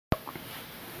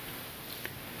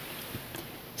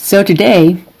So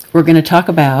today we're going to talk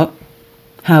about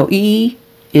how E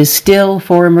is still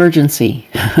for emergency.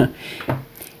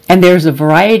 And there's a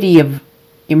variety of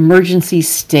emergency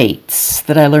states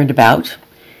that I learned about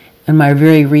in my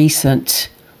very recent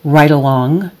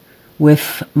ride-along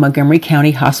with Montgomery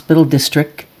County Hospital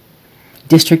District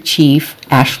Chief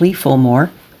Ashley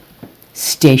Fulmore,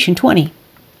 Station 20.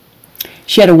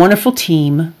 She had a wonderful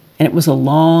team, and it was a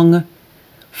long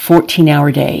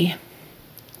 14-hour day.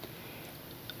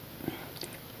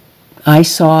 I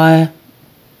saw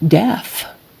death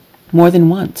more than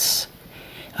once,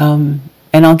 and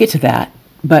I'll get to that.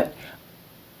 But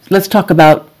let's talk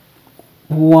about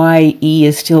why E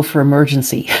is still for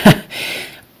emergency.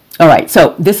 All right,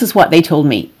 so this is what they told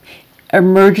me.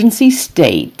 Emergency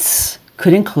states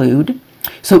could include,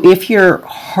 so if your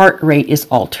heart rate is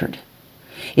altered,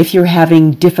 if you're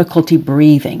having difficulty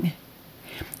breathing,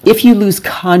 if you lose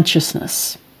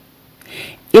consciousness,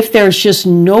 if there's just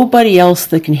nobody else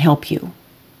that can help you,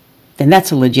 then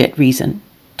that's a legit reason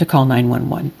to call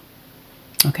 911.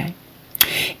 Okay.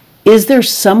 Is there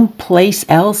someplace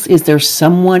else? Is there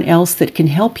someone else that can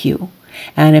help you?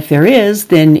 And if there is,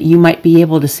 then you might be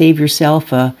able to save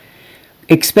yourself a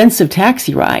expensive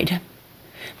taxi ride.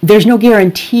 There's no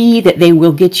guarantee that they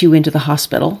will get you into the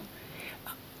hospital.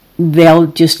 They'll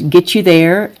just get you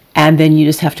there, and then you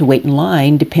just have to wait in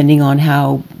line depending on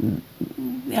how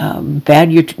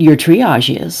bad your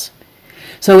triage is.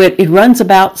 So it runs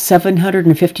about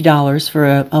 $750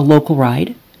 for a local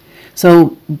ride.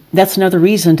 So that's another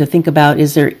reason to think about,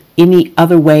 is there any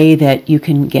other way that you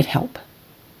can get help?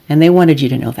 And they wanted you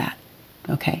to know that.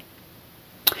 Okay.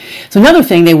 So another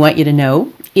thing they want you to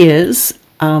know is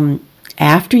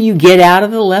after you get out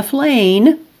of the left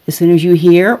lane, as soon as you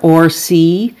hear or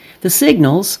see the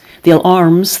signals, the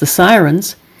alarms, the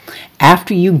sirens,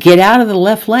 after you get out of the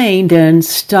left lane, then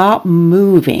stop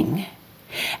moving.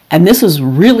 And this is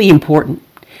really important.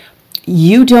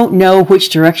 You don't know which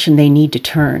direction they need to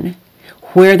turn,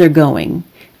 where they're going.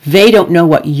 They don't know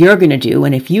what you're going to do.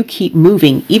 And if you keep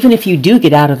moving, even if you do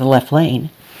get out of the left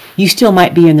lane, you still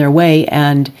might be in their way.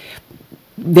 And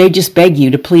they just beg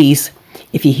you to please,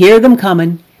 if you hear them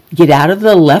coming, get out of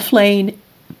the left lane,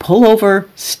 pull over,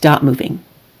 stop moving.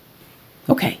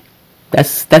 Okay.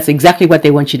 That's exactly what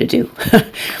they want you to do.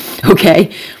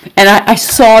 Okay? And I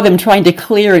saw them trying to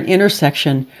clear an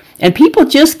intersection, and people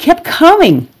just kept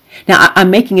coming. Now,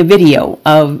 I'm making a video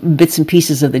of bits and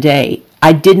pieces of the day.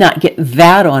 I did not get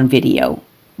that on video,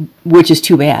 which is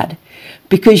too bad,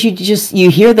 because you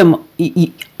hear them,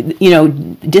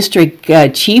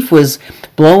 district chief was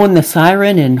blowing the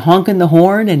siren and honking the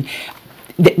horn, and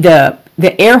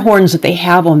the air horns that they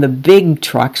have on the big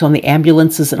trucks, on the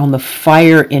ambulances and on the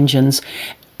fire engines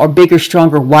are bigger,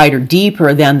 stronger, wider,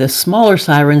 deeper than the smaller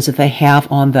sirens that they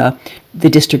have on the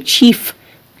district chief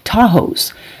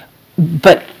Tahoes.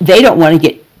 But they don't want to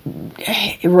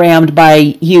get rammed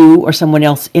by you or someone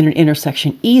else in an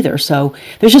intersection either. So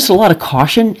there's just a lot of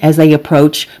caution as they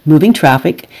approach moving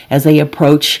traffic, as they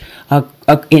approach an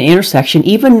intersection.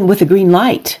 Even with a green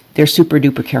light, they're super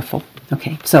duper careful.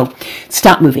 Okay, so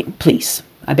stop moving, please.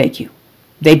 I beg you.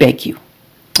 They beg you.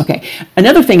 Okay,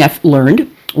 another thing I've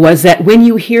learned was that when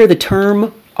you hear the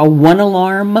term a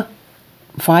 1-alarm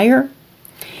fire,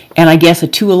 and I guess a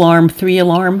 2-alarm,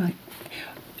 3-alarm,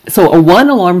 so a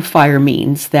 1-alarm fire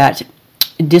means that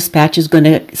dispatch is going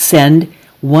to send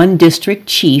one district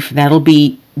chief, that'll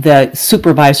be the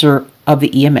supervisor of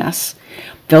the EMS.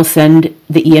 They'll send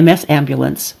the EMS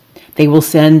ambulance. They will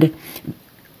send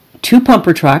 2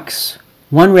 pumper trucks,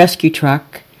 1 rescue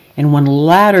truck, and 1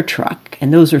 ladder truck.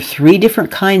 And those are 3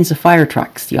 different kinds of fire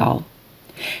trucks, y'all.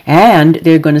 And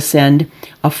they're going to send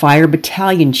a fire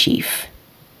battalion chief.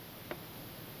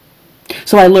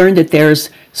 So I learned that there's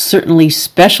certainly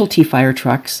specialty fire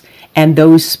trucks, and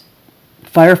those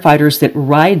firefighters that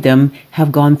ride them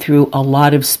have gone through a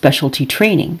lot of specialty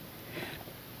training.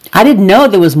 I didn't know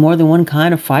there was more than one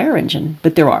kind of fire engine,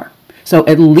 but there are. So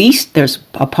at least there's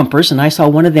pumpers, and I saw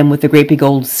one of them with a great big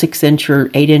old 6-inch or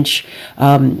 8-inch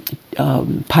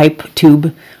pipe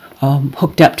tube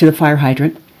hooked up to the fire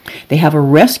hydrant. They have a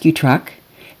rescue truck,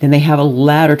 then they have a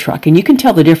ladder truck, and you can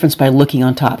tell the difference by looking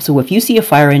on top. So if you see a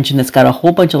fire engine that's got a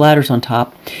whole bunch of ladders on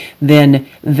top, then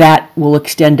that will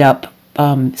extend up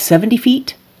 70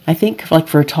 feet, I think, like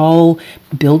for a tall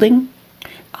building.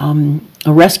 A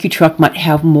rescue truck might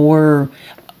have more.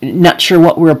 Not sure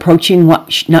what we're approaching,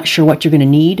 not sure what you're going to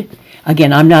need.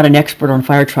 Again, I'm not an expert on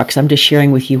fire trucks. I'm just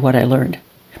sharing with you what I learned.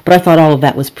 But I thought all of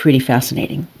that was pretty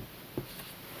fascinating.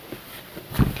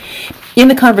 In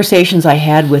the conversations I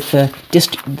had with the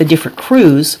different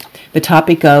crews, the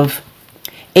topic of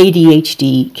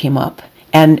ADHD came up.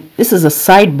 And this is a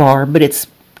sidebar, but it's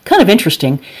kind of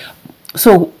interesting.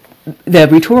 So the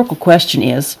rhetorical question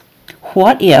is,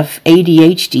 what if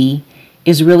ADHD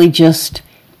is really just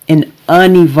an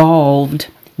unevolved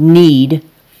need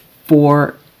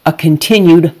for a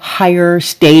continued higher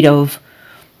state of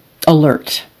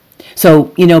alert?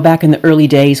 So, back in the early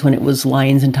days when it was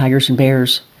lions and tigers and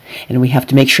bears, and we have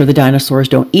to make sure the dinosaurs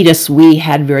don't eat us, we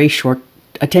had very short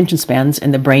attention spans,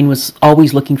 and the brain was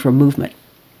always looking for movement.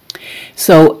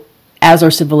 So as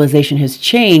our civilization has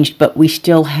changed, but we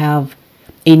still have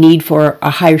a need for a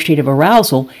higher state of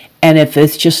arousal, and if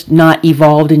it's just not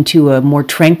evolved into a more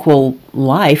tranquil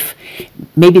life,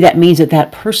 maybe that means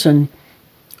that person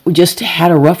just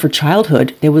had a rougher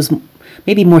childhood. There was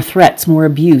maybe more threats, more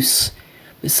abuse,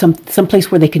 some place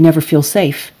where they could never feel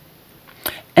safe.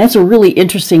 And that's a really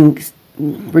interesting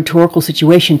rhetorical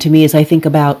situation to me as I think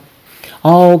about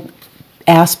all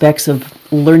aspects of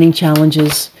learning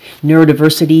challenges,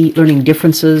 neurodiversity, learning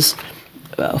differences,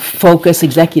 focus,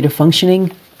 executive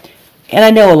functioning. And I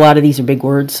know a lot of these are big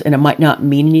words and it might not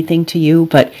mean anything to you,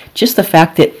 but just the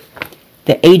fact that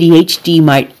the ADHD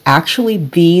might actually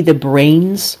be the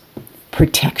brain's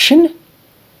protection,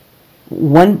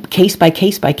 one case by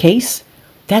case by case,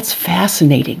 that's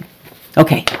fascinating.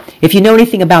 Okay, if you know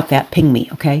anything about that, ping me,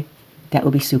 okay? That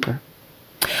would be super.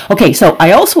 Okay, so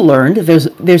I also learned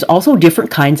there's also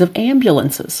different kinds of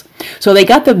ambulances. So they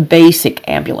got the basic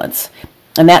ambulance,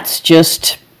 and that's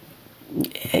just,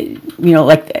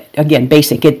 like, again,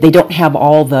 basic. They don't have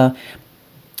all the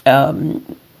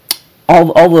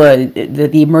all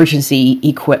the emergency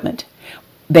equipment.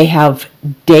 They have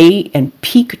day and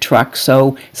peak trucks,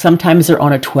 so sometimes they're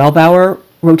on a 12-hour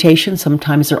rotation,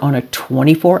 sometimes they're on a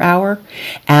 24-hour,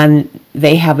 and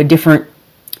they have a different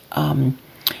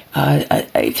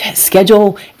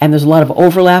schedule, and there's a lot of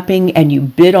overlapping, and you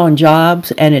bid on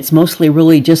jobs, and it's mostly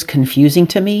really just confusing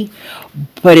to me,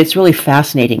 but it's really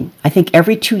fascinating. I think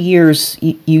every 2 years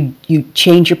you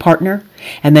change your partner,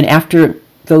 and then after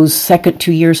those second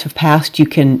 2 years have passed, you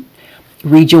can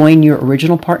rejoin your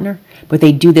original partner, but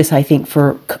they do this, I think,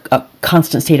 for a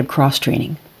constant state of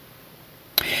cross-training.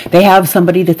 They have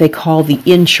somebody that they call the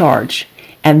in charge,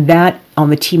 and that on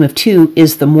the team of two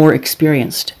is the more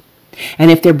experienced.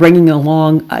 And if they're bringing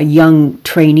along a young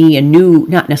trainee, a new,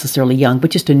 not necessarily young,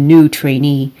 but just a new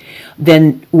trainee,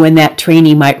 then when that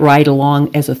trainee might ride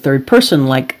along as a third person,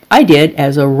 like I did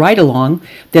as a ride along,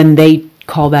 then they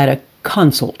call that a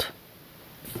consult.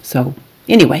 So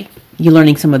anyway, you're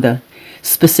learning some of the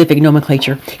specific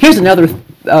nomenclature. Here's another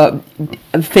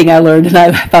thing I learned, and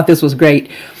I thought this was great.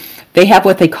 They have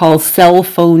what they call cell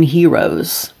phone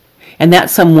heroes, and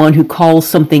that's someone who calls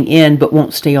something in but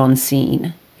won't stay on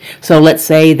scene. So let's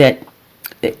say that,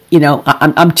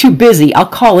 I'm too busy. I'll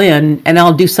call in and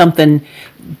I'll do something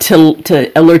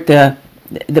to alert the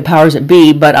powers that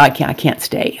be, but I can't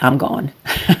stay. I'm gone.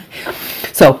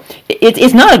 So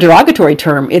it's not a derogatory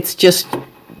term. It's just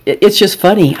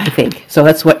funny, I think. So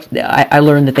that's what I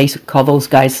learned, that they call those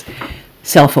guys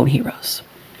cell phone heroes.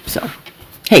 So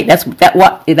hey, that's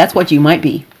what you might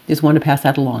be. Just wanted to pass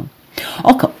that along.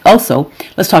 Also,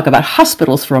 let's talk about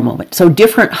hospitals for a moment. So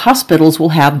different hospitals will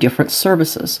have different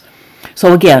services.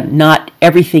 So again, not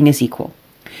everything is equal.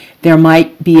 There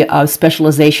might be a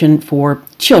specialization for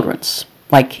children's,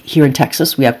 like here in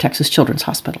Texas, we have Texas Children's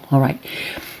Hospital. All right.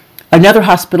 Another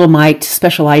hospital might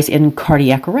specialize in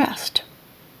cardiac arrest.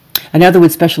 Another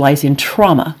would specialize in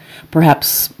trauma,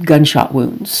 perhaps gunshot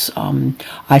wounds.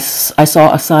 I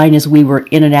saw a sign as we were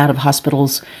in and out of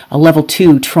hospitals, a level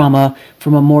 2 trauma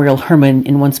for Memorial Hermann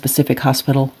in one specific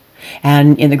hospital.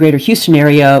 And in the greater Houston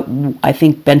area, I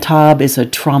think Ben Taub is a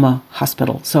trauma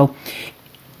hospital. So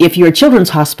if you're a children's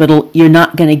hospital, you're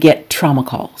not going to get trauma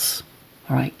calls.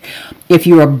 All right. If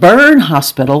you're a burn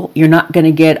hospital, you're not going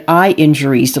to get eye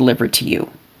injuries delivered to you.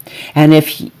 And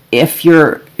if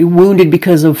you're wounded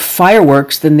because of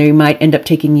fireworks, then they might end up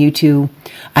taking you to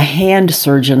a hand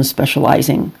surgeon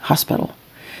specializing hospital.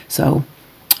 So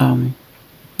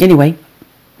anyway,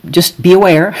 just be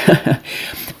aware.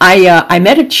 I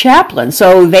met a chaplain,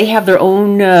 so they have their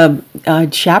own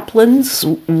chaplains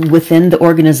within the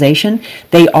organization.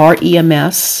 They are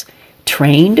EMS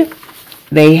trained.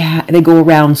 They go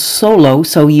around solo,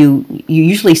 so you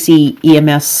usually see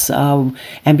EMS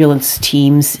ambulance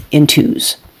teams in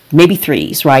twos, maybe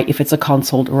threes, right? If it's a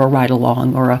consult or a ride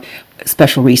along or a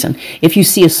special reason. If you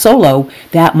see a solo,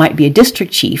 that might be a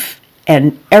district chief.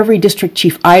 And every district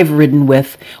chief I've ridden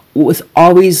with was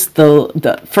always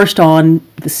the first on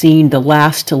the scene, the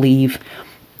last to leave,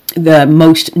 the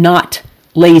most not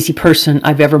lazy person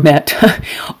I've ever met.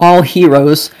 All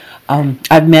heroes.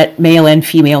 I've met male and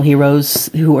female heroes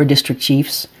who are district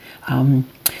chiefs.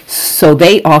 So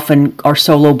they often are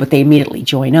solo, but they immediately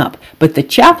join up. But the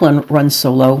chaplain runs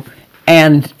solo,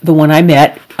 and the one I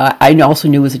met, I also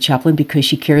knew was a chaplain because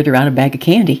she carried around a bag of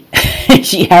candy.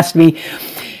 She asked me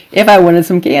if I wanted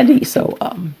some candy. So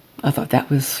I thought that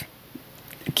was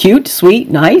cute, sweet,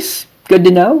 nice, good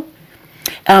to know.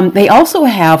 They also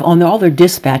have, on all their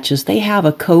dispatches, they have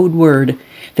a code word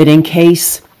that in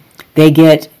case they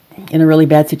get in a really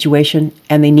bad situation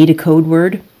and they need a code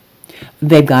word,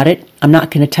 they've got it. I'm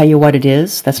not going to tell you what it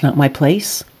is. That's not my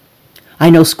place. I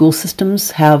know school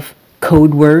systems have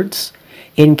code words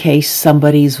in case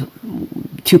somebody's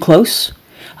too close.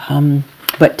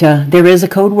 But there is a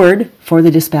code word for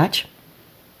the dispatch.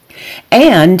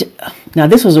 And now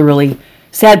this was a really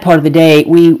sad part of the day.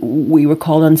 We were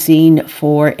called on scene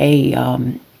for a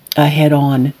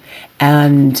head-on,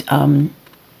 and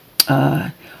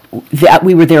that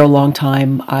we were there a long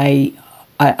time.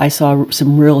 I saw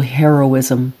some real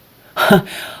heroism.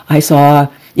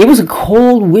 It was a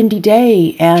cold, windy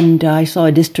day, and I saw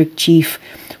a district chief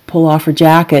pull off her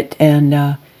jacket,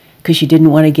 and because she didn't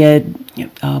want to get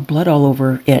blood all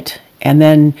over it. And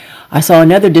then I saw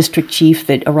another district chief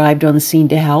that arrived on the scene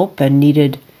to help and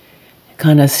needed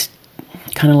kind of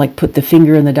like put the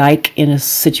finger in the dike in a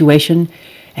situation,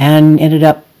 and ended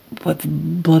up with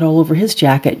blood all over his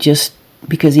jacket just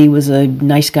because he was a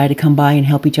nice guy to come by and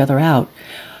help each other out.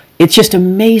 It's just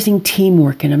amazing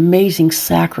teamwork and amazing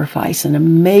sacrifice and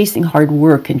amazing hard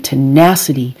work and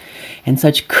tenacity and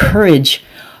such courage.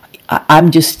 I'm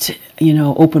just,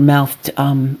 open-mouthed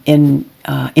in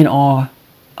awe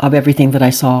of everything that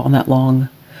I saw on that long,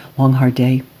 hard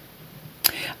day.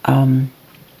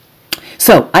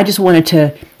 So I just wanted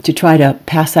to try to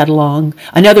pass that along.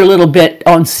 Another little bit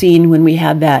on scene when we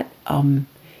had that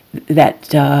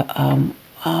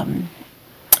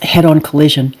head-on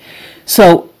collision.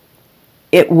 So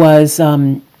it was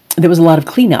there was a lot of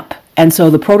cleanup, and so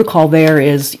the protocol there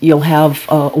is you'll have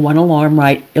one alarm,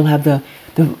 right? You'll have the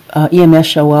EMS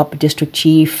show up, district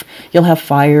chief. You'll have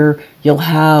fire. You'll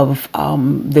have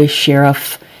the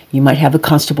sheriff. You might have the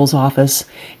constable's office.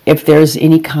 If there's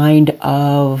any kind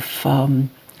of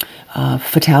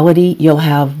fatality, you'll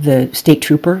have the state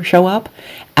trooper show up,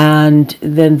 and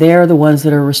then they're the ones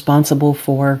that are responsible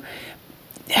for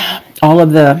all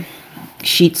of the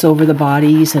sheets over the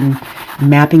bodies and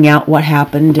mapping out what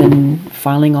happened and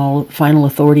final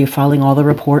authority of filing all the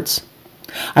reports.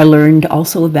 I learned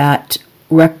also that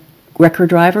wrecker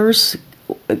drivers,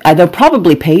 they're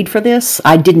probably paid for this.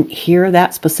 I didn't hear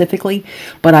that specifically,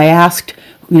 but I asked,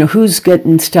 who's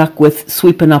getting stuck with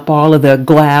sweeping up all of the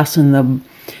glass and the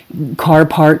car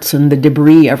parts and the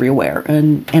debris everywhere,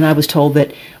 and I was told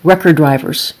that wrecker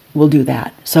drivers will do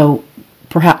that. So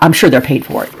perhaps, I'm sure they're paid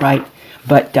for it, right?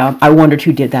 But I wondered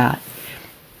who did that.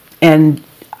 And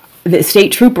the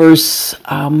state troopers,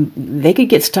 they could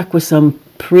get stuck with some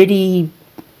pretty,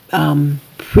 I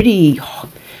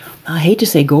hate to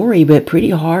say gory, but pretty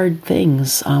hard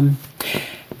things.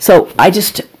 So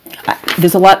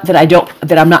there's a lot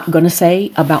that I'm not going to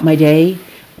say about my day,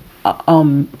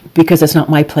 because it's not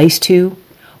my place to.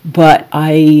 But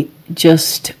I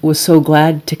just was so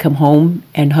glad to come home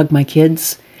and hug my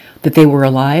kids that they were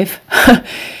alive.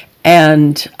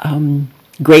 And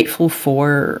grateful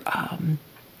for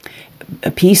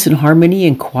peace and harmony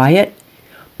and quiet.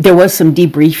 There was some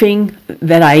debriefing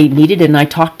that I needed, and I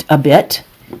talked a bit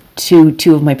to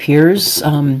two of my peers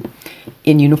in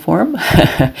uniform.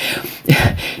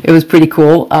 It was pretty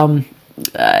cool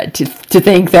to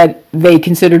think that they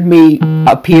considered me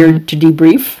a peer to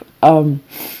debrief.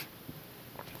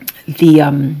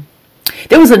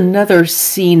 There was another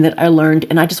scene that I learned,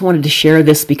 and I just wanted to share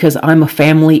this because I'm a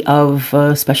family of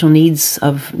special needs,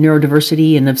 of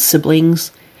neurodiversity, and of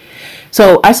siblings.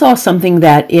 So I saw something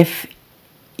that if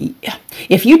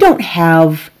you don't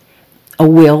have a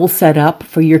will set up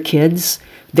for your kids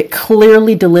that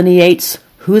clearly delineates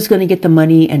who's going to get the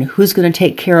money and who's going to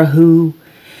take care of who,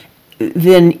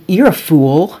 then you're a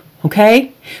fool,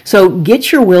 okay? So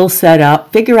get your will set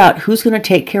up, figure out who's going to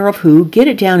take care of who, get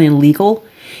it down in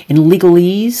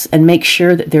legalese, and make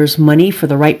sure that there's money for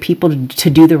the right people to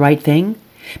do the right thing.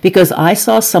 Because I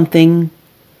saw something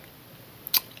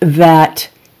that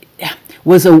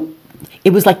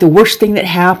it was like the worst thing that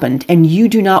happened, and you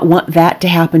do not want that to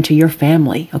happen to your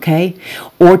family, okay?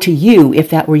 Or to you, if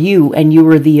that were you, and you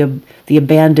were the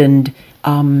abandoned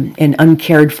and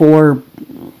uncared for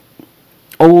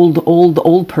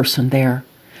old person there.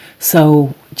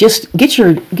 So just get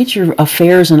your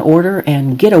affairs in order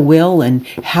and get a will and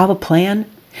have a plan.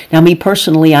 Now, me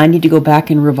personally, I need to go back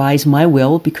and revise my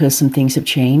will because some things have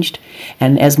changed.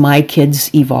 And as my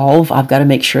kids evolve, I've got to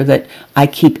make sure that I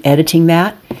keep editing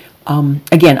that.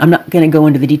 Again, I'm not going to go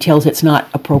into the details. It's not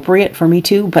appropriate for me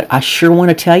to, but I sure want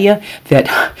to tell you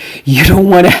that you don't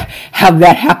want to have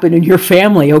that happen in your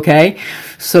family, okay?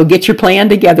 So get your plan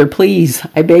together, please.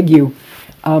 I beg you.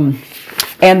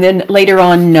 And then later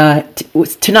on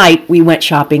tonight, we went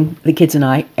shopping, the kids and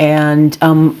and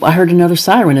I heard another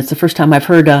siren. It's the first time I've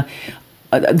heard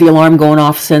the alarm going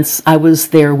off since I was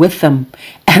there with them.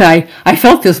 And I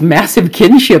felt this massive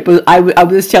kinship. I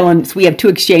was telling, so we have 2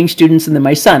 exchange students and then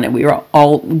my son, and we were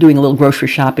all doing a little grocery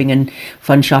shopping and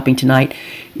fun shopping tonight.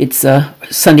 It's a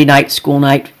Sunday night, school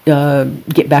night,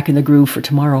 get back in the groove for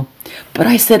tomorrow. But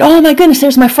I said, oh my goodness,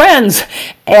 there's my friends.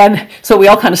 And so we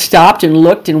all kind of stopped and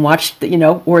looked and watched,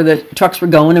 where the trucks were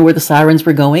going and where the sirens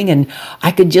were going. And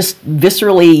I could just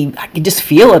viscerally, I could just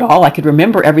feel it all. I could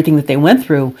remember everything that they went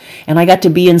through. And I got to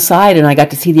be inside and I got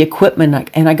to see the equipment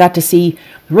and I got to see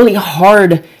really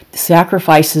hard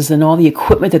sacrifices and all the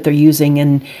equipment that they're using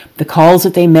and the calls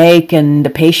that they make and the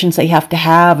patience they have to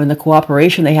have and the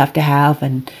cooperation they have to have.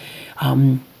 And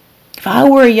if I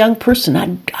were a young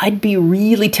person, I'd be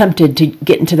really tempted to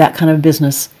get into that kind of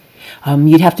business.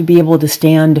 You'd have to be able to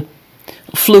stand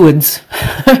fluids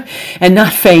and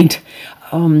not faint.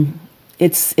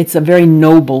 It's a very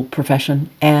noble profession,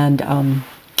 and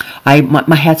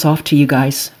my hat's off to you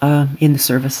guys in the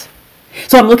service.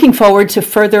 So I'm looking forward to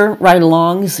further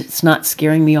ride-alongs. It's not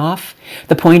scaring me off.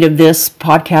 The point of this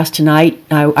podcast tonight,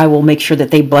 I will make sure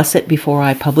that they bless it before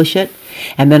I publish it.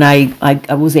 And then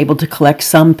I was able to collect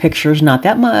some pictures, not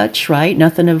that much, right?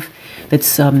 Nothing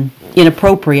that's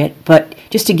inappropriate, but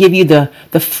just to give you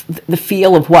the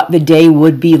feel of what the day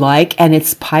would be like. And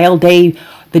it's the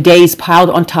day's piled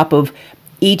on top of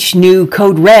each new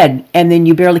code red, and then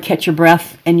you barely catch your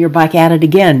breath and you're back at it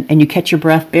again, and you catch your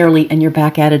breath barely and you're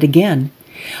back at it again.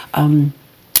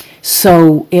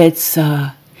 So it's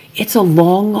a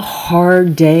long,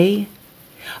 hard day,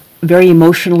 very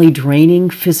emotionally draining,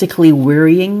 physically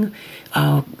wearying,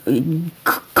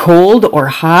 cold or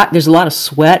hot. There's a lot of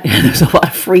sweat and there's a lot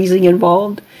of freezing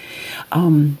involved.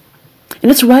 And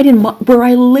it's right in where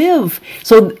I live.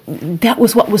 So that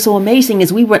was what was so amazing,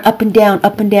 is we went up and down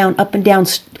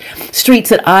streets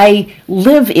that I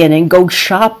live in and go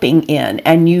shopping in.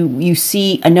 And you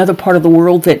see another part of the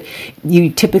world that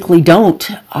you typically don't.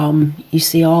 You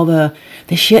see all the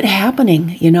shit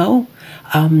happening, in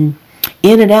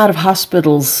and out of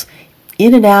hospitals,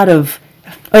 in and out of...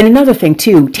 And another thing,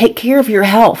 too, take care of your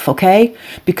health, okay?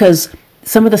 Because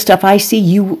some of the stuff I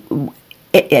see,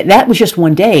 that was just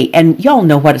one day, and y'all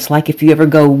know what it's like if you ever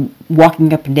go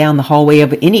walking up and down the hallway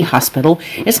of any hospital.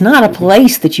 It's not a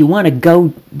place that you want to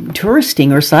go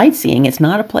touristing or sightseeing. It's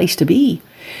not a place to be.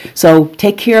 So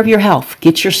take care of your health.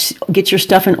 Get your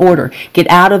stuff in order. Get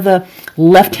out of the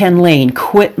left-hand lane.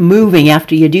 Quit moving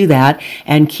after you do that,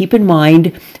 and keep in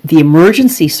mind the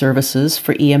emergency services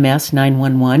for EMS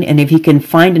 911. And if you can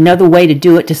find another way to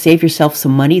do it to save yourself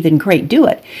some money, then great, do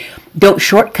it. Don't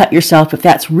shortcut yourself if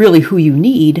that's really who you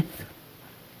need.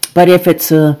 But if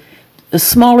it's a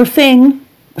smaller thing,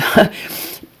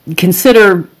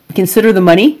 consider the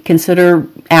money. Consider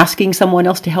asking someone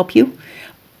else to help you,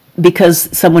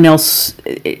 because someone else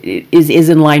is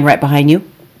in line right behind you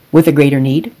with a greater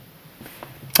need.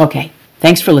 Okay,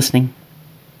 thanks for listening.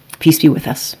 Peace be with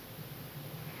us.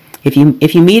 If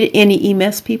you meet any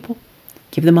EMS people,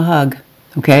 give them a hug,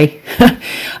 okay?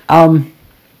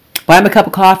 Buy them a cup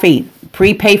of coffee,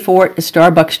 prepay for it at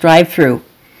Starbucks drive-thru,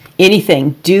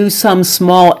 anything. Do some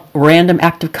small random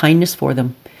act of kindness for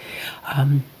them.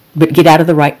 But get out of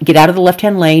the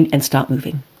left-hand lane and stop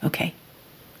moving. Okay,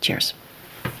 cheers.